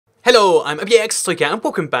Hello, I'm Elgato and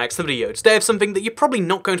welcome back to the video. Today I have something that you're probably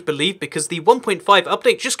not going to believe because the 1.5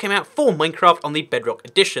 update just came out for Minecraft on the Bedrock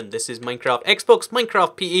Edition. This is Minecraft Xbox,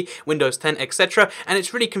 Minecraft PE, Windows 10, etc. And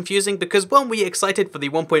it's really confusing because, well, we're excited for the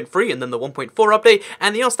 1.3 and then the 1.4 update,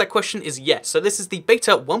 and the answer to that question is yes. So this is the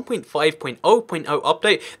beta 1.5.0.0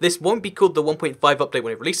 update. This won't be called the 1.5 update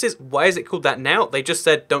when it releases. Why is it called that now? They just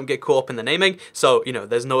said don't get caught up in the naming, so, you know,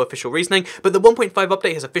 there's no official reasoning. But the 1.5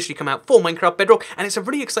 update has officially come out for Minecraft Bedrock, and it's a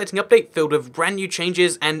really exciting update filled with brand new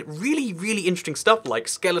changes and really interesting stuff like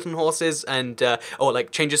skeleton horses and or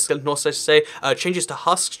like changes to skeleton horses, I should say, changes to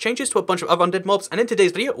husks, changes to a bunch of other undead mobs. And in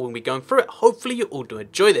today's video we'll be going through it. Hopefully you all do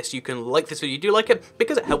enjoy this. You can like this video, you do like it,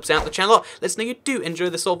 because it helps out the channel a lot. Let's know you do enjoy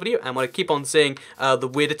this whole video and want to keep on seeing the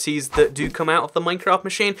weirdities that do come out of the Minecraft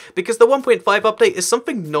machine, because the 1.5 update is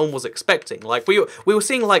something no one was expecting. Like we were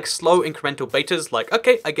seeing like slow incremental betas, like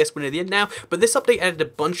okay, I guess we're near the end now, but this update added a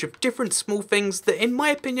bunch of different small things that, in my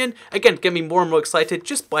opinion, again, get me more and more excited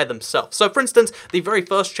just by themselves. So for instance, the very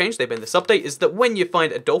first change they've made in this update is that when you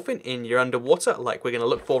find a dolphin in your underwater, like we're going to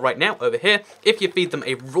look for right now over here, if you feed them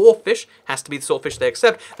a raw fish, has to be the sort of fish they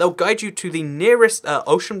accept, they'll guide you to the nearest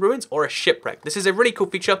ocean ruins or a shipwreck. This is a really cool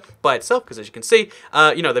feature by itself because, as you can see,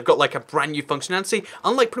 you know, they've got like a brand new functionality,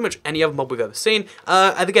 unlike pretty much any other mob we've ever seen.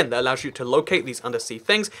 And again, that allows you to locate these undersea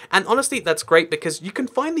things. And honestly, that's great because you can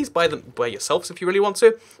find these by yourselves if you really want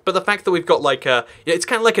to. But the fact that we've got like a, it's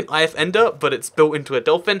kind of like an IF Ender, but it's built into a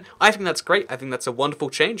dolphin, I think that's great. I think that's a wonderful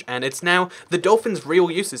change, and it's now the dolphin's real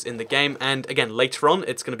uses in the game. And again, later on,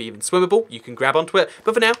 it's going to be even swimmable. You can grab onto it,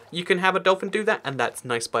 but for now, you can have a dolphin do that, and that's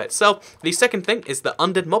nice by itself. The second thing is that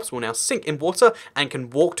undead mobs will now sink in water and can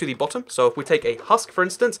walk to the bottom. So if we take a husk, for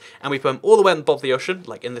instance, and we put them all the way on the bottom of the ocean,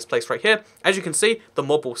 like in this place right here, as you can see, the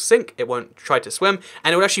mob will sink, it won't try to swim,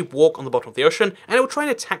 and it will actually walk on the bottom of the ocean, and it will try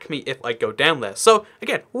and attack me if I go down there. So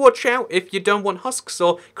again, watch out if you don't want husks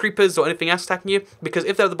or creepers or anything else attacking you, because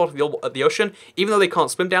if they're at the bottom of the ocean, even though they can't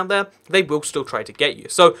swim down there, they will still try to get you.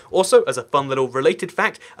 So also, as a fun little related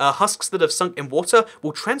fact, husks that have sunk in water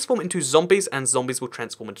will transform into zombies, and zombies will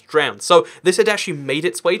transform into drown. So this had actually made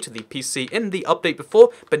its way to the PC in the update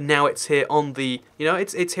before, but now it's here on the, you know,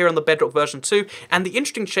 it's here on the Bedrock version 2. And the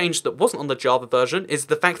interesting change that wasn't on the Java version is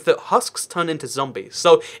the fact that husks turn into zombies.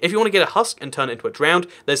 So if you want to get a husk and turn it into a drowned,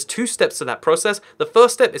 there's two steps to that process. The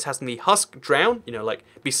first step is having the husk drown, you know, like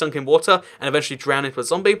be sunk in water and eventually drown into a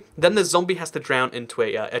zombie. Then the zombie has to drown into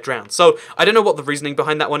a drown. So I don't know what the reasoning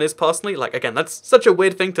behind that one is personally. Like, again, that's such a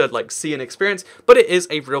weird thing to like see and experience, but it is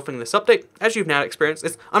a real thing in this update. As you've now experienced,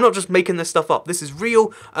 I'm not just making this stuff up. This is real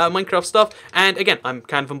Minecraft stuff, and again, I'm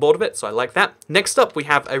kind of on board with it, so I like that. Next up, we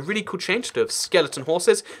have a really cool change to skeleton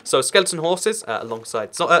horses. So skeleton horses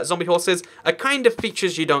alongside zombie horses are kind of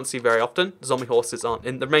features you don't see very often. Zombie horses aren't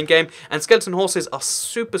in the main game, and skeleton horses are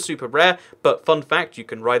super rare, but fun fact, you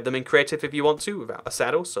can ride them in creative if you want to without a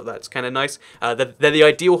saddle, so that's kind of nice. They're the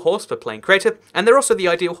ideal horse for playing creative, and they're also the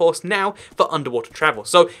ideal horse now for underwater travel.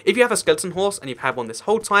 So if you have a skeleton horse and you've had one this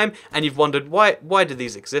whole time and you've wondered why do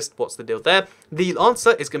these exist, what's the deal there, the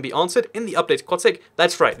answer is going to be answered in the update aquatic.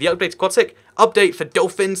 That's right, the update aquatic, update for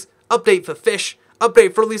dolphins, update for fish,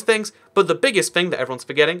 update for all these things. But the biggest thing that everyone's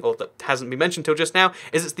forgetting, or that hasn't been mentioned till just now,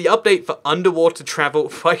 is it's the update for underwater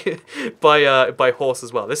travel by horse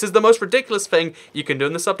as well. This is the most ridiculous thing you can do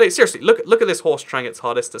in this update. Seriously, look at this horse trying its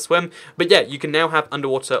hardest to swim. But yeah, you can now have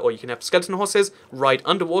underwater, or you can have skeleton horses ride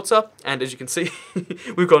underwater. And as you can see,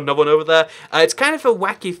 we've got another one over there. It's kind of a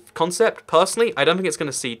wacky concept. Personally, I don't think it's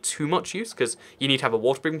going to see too much use because you need to have a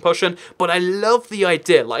water breathing potion. But I love the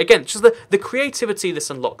idea. Like, again, just the creativity this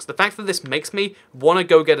unlocks. The fact that this makes me want to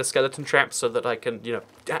go get a skeleton traps so that I can, you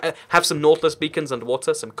know, have some Nautilus beacons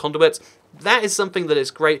underwater, some conduits. That is something that is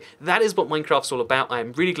great. That is what Minecraft's all about.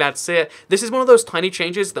 I'm really glad to see it. This is one of those tiny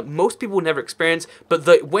changes that most people will never experience, but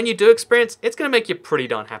that when you do experience, it's going to make you pretty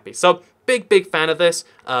darn happy. So big fan of this.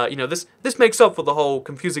 You know, this makes up for the whole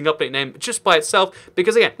confusing update name just by itself,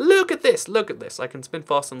 because again, look at this. I can spin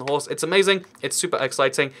fast on the horse. It's amazing. It's super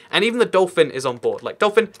exciting, and even the dolphin is on board. Like,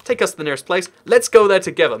 dolphin, take us to the nearest place. Let's go there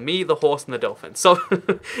together. Me, the horse, and the dolphin. So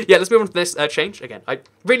yeah, let's move on to this change. Again, I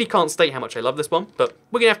really can't state how much I love this one, but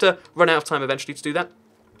we're gonna have to run out of time eventually to do that.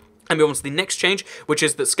 And move on to the next change, which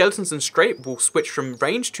is that skeletons and straight will switch from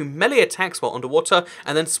range to melee attacks while underwater,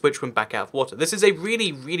 and then switch when back out of water. This is a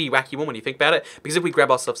really wacky one when you think about it, because if we grab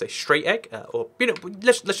ourselves a straight egg, or, you know,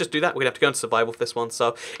 let's just do that. We're going to have to go into survival for this one.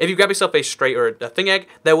 So if you grab yourself a straight or a thing egg,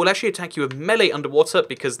 they will actually attack you with melee underwater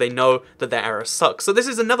because they know that their arrows suck. So this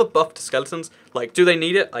is another buff to skeletons. Like, do they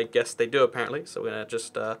need it? I guess they do, apparently. So we're going to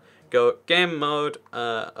just go game mode,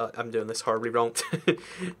 I'm doing this horribly wrong,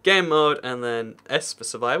 game mode, and then S for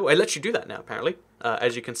survival. It lets you do that now, apparently.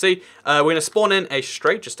 as you can see. We're going to spawn in a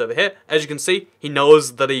stray just over here. As you can see, he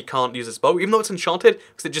knows that he can't use his bow, even though it's enchanted,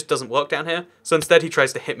 because it just doesn't work down here. So instead, he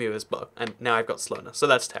tries to hit me with his bow, and now I've got slowness, so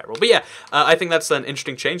that's terrible. But yeah, I think that's an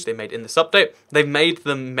interesting change they made in this update. They've made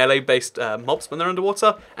them melee-based mobs when they're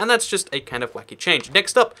underwater, and that's just a kind of wacky change.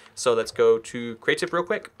 Next up, so let's go to creative real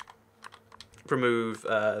quick. Remove,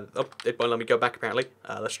 oh, it won't let me go back apparently.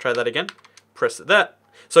 Let's try that again. Press it there.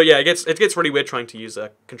 So yeah, it gets really weird trying to use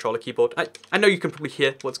a controller keyboard. I know you can probably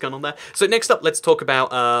hear what's going on there. So next up, let's talk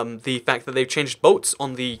about the fact that they've changed boats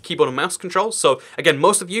on the keyboard and mouse controls. So again,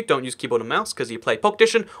 most of you don't use keyboard and mouse because you play Pocket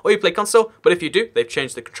Edition or you play console, but if you do, they've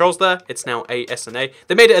changed the controls there. It's now A, S, and A.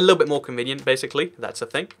 They made it a little bit more convenient, basically. That's a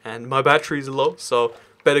thing. And my battery's low, so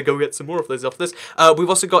better go get some more of those off this. We've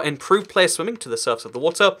also got improved player swimming to the surface of the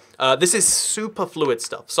water. This is super fluid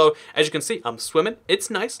stuff. So as you can see, I'm swimming.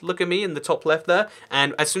 It's nice. Look at me in the top left there.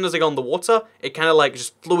 And as soon as I go in the water, it kind of like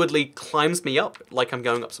just fluidly climbs me up, like I'm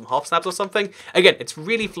going up some half snaps or something. Again, it's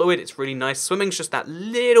really fluid. It's really nice. Swimming's just that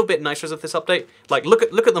little bit nicer with this update. Like look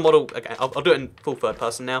at the model. Okay, I'll do it in full third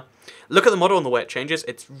person now. Look at the model and the way it changes.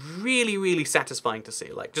 It's really, really satisfying to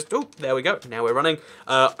see. Like just, oh, there we go. Now we're running.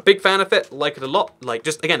 Big fan of it. Like it a lot. Like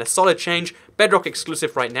just, again, a solid change. Bedrock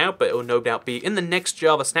exclusive right now, but it will no doubt be in the next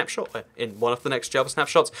Java snapshot, in one of the next Java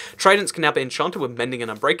snapshots. Tridents can now be enchanted with mending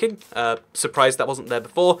and unbreaking. Surprised that wasn't there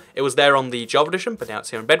before. It was there on the Java edition, but now it's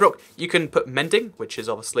here in Bedrock. You can put mending, which is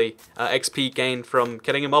obviously XP gained from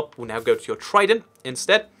killing him up, will now go to your Trident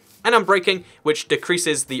instead. And unbreaking, which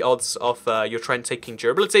decreases the odds of your Trident taking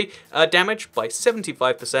durability damage by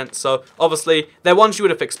 75%. So obviously, they're ones you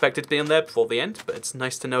would have expected to be in there before the end, but it's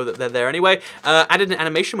nice to know that they're there anyway. Added an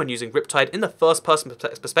animation when using Riptide in the first-person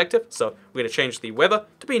perspective. So we're going to change the weather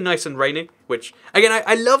to be nice and rainy, which, again,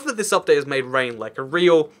 I love that this update has made rain like a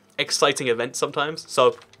real exciting event sometimes.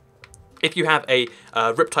 So if you have a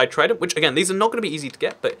Riptide Trident, which again, these are not going to be easy to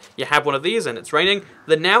get, but you have one of these and it's raining,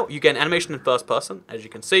 then now you get an animation in first person, as you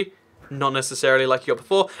can see. Not necessarily like you got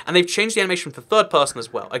before, and they've changed the animation for third person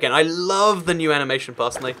as well. Again, I love the new animation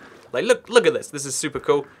personally. Like, look at this. This is super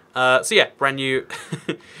cool. So yeah, brand new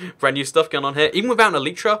stuff going on here. Even without an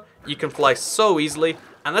Elytra, you can fly so easily,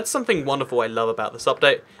 and that's something wonderful I love about this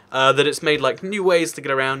update. That it's made like new ways to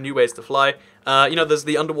get around, new ways to fly. You know, there's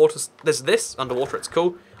the underwater. There's this underwater. It's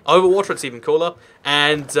cool. Overwater, it's even cooler.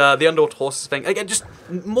 And the underwater horses thing. Again, just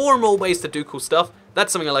more and more ways to do cool stuff.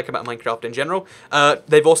 That's something I like about Minecraft in general.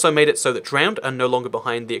 They've also made it so that Drowned are no longer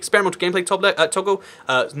behind the experimental gameplay toggle.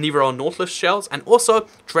 Neither are Nautilus shells. And also,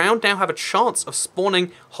 Drowned now have a chance of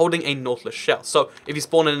spawning holding a Nautilus shell. So if you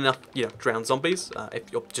spawn in enough, you know, drowned zombies, if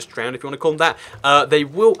you're just drowned, if you want to call them that, they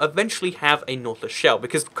will eventually have a Nautilus shell.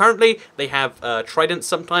 Because currently, they have tridents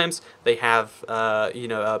sometimes. They have, you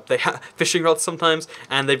know, they have fishing rods sometimes.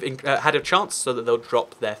 And they've had a chance so that they'll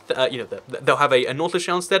drop their, you know, they'll have a Nautilus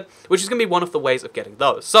shell instead. Which is going to be one of the ways of getting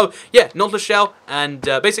those. So yeah, Nautilus shell, and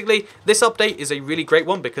basically this update is a really great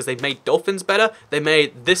one because they made dolphins better. They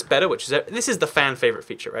made this better, which is this is the fan favorite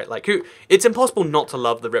feature, right? Like it's impossible not to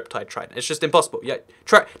love the Riptide Trident. It's just impossible. Yeah,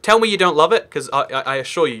 tell me you don't love it, because I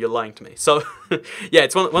assure you, you're lying to me. So yeah,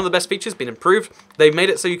 it's one of the best features, been improved. They've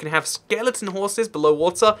made it so you can have skeleton horses below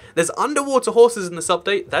water. There's underwater horses in this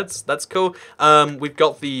update. That's cool. We've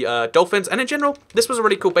got the dolphins, and in general, this was a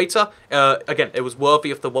really cool beta. Again, it was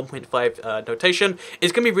worthy of the 1.5 notation.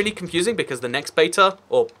 It's going to be really confusing because the next beta,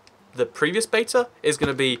 or the previous beta, is going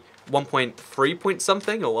to be 1.3 point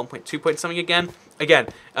something or 1.2 point something again. Again,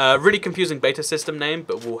 really confusing beta system name,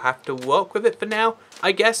 but we'll have to work with it for now,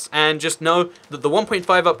 I guess. And just know that the 1.5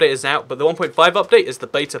 update is out, but the 1.5 update is the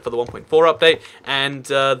beta for the 1.4 update, and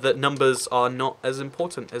that numbers are not as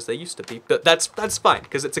important as they used to be. But that's fine,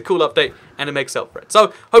 because it's a cool update, and it makes up for it.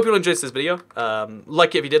 So, hope you all enjoyed this video.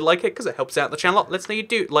 Like it if you did like it, because it helps out the channel. Let's know you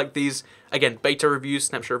do like these, again, beta reviews,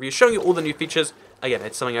 snapshot reviews, showing you all the new features. Again,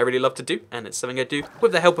 it's something I really love to do, and it's something I do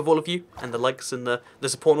with the help of all of you, and the likes and the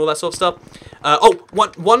support and all that sort of stuff. Oh,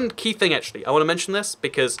 one key thing actually, I want to mention this,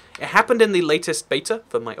 because it happened in the latest beta,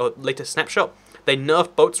 for my latest snapshot. They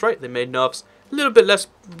nerfed boats, right? They made nerfs a little bit less,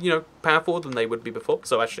 you know, powerful than they would be before.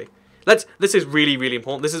 So actually, this is really, really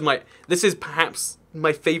important. This is perhaps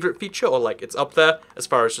my favorite feature, or like it's up there as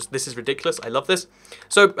far as just this is ridiculous. I love this.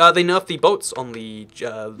 So they nerfed the boats on the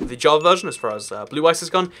Java version as far as Blue Ice has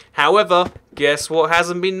gone. However, guess what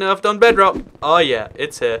hasn't been nerfed on Bedrock? Oh yeah,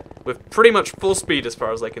 it's here with pretty much full speed as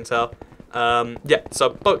far as I can tell. Yeah, so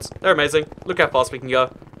boats, they're amazing. Look how fast we can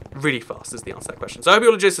go. Really fast is the answer to that question. So I hope you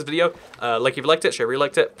all enjoyed this video. Like if you liked it, share if you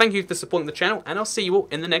liked it. Thank you for supporting the channel, and I'll see you all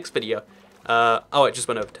in the next video. Oh, it just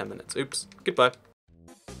went over 10 minutes. Oops. Goodbye.